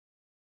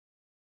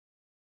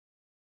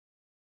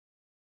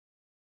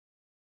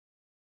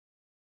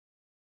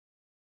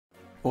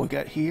what we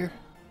got here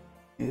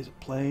is a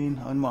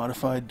plain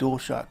unmodified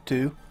DualShock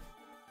 2,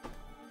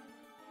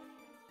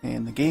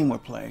 and the game we're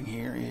playing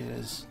here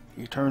is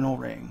Eternal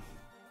Ring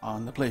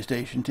on the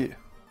PlayStation 2.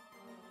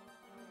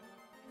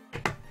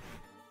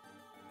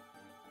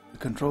 The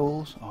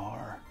controls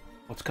are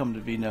what's come to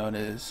be known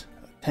as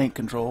tank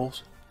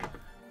controls,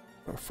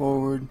 for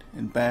forward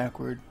and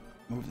backward,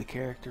 move the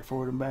character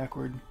forward and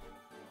backward,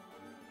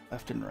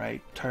 left and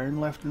right, turn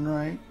left and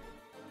right,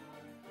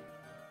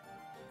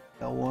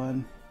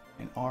 L1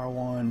 and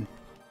R1,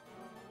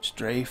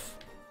 strafe,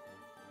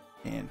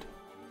 and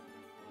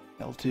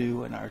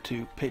L2 and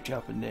R2 pitch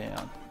up and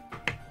down.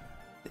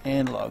 The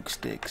analog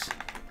sticks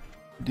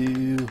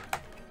do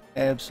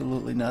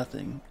absolutely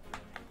nothing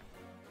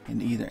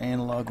in either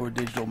analog or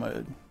digital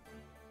mode.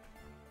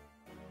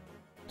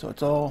 So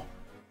it's all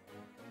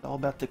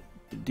about the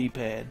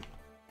D-pad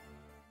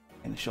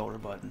and the shoulder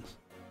buttons.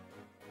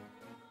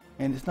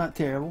 And it's not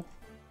terrible.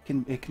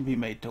 It can be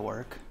made to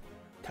work,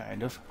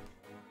 kind of.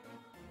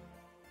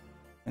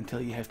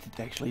 Until you have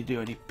to actually do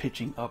any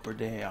pitching up or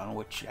down,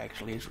 which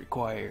actually is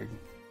required.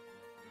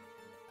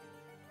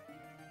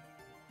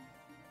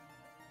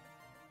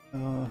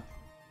 So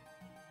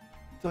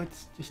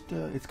it's just,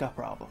 it's got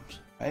problems,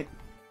 right?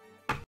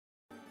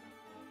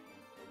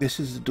 This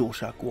is the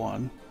DualShock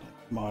 1,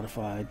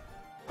 modified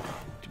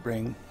to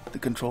bring the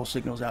control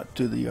signals out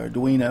to the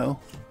Arduino.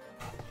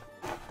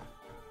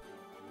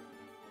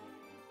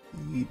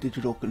 The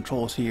digital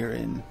controls here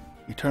in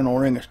Eternal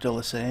Ring are still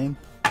the same,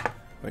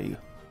 where you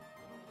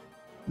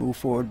move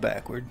forward,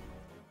 backward,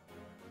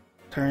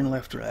 turn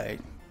left, right,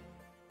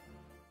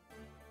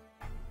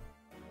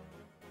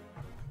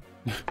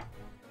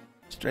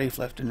 strafe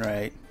left and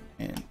right,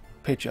 and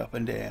pitch up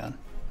and down.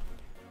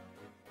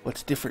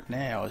 What's different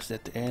now is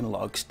that the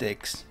analog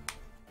sticks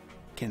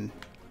can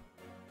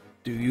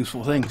do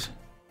useful things.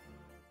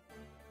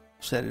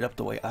 Set it up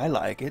the way I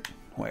like it,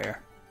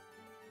 where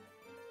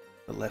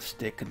the left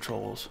stick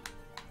controls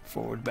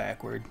forward,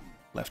 backward,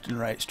 left and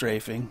right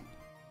strafing,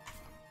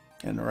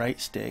 and the right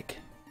stick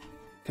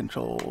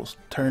controls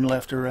turn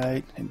left or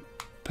right and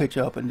pitch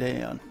up and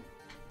down.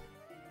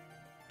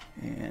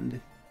 And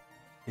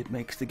it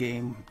makes the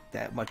game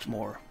that much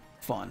more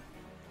fun.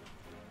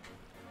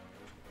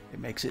 It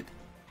makes it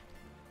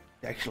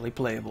actually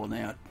playable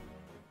now.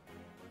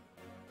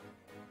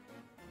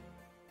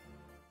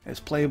 As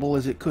playable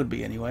as it could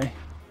be anyway.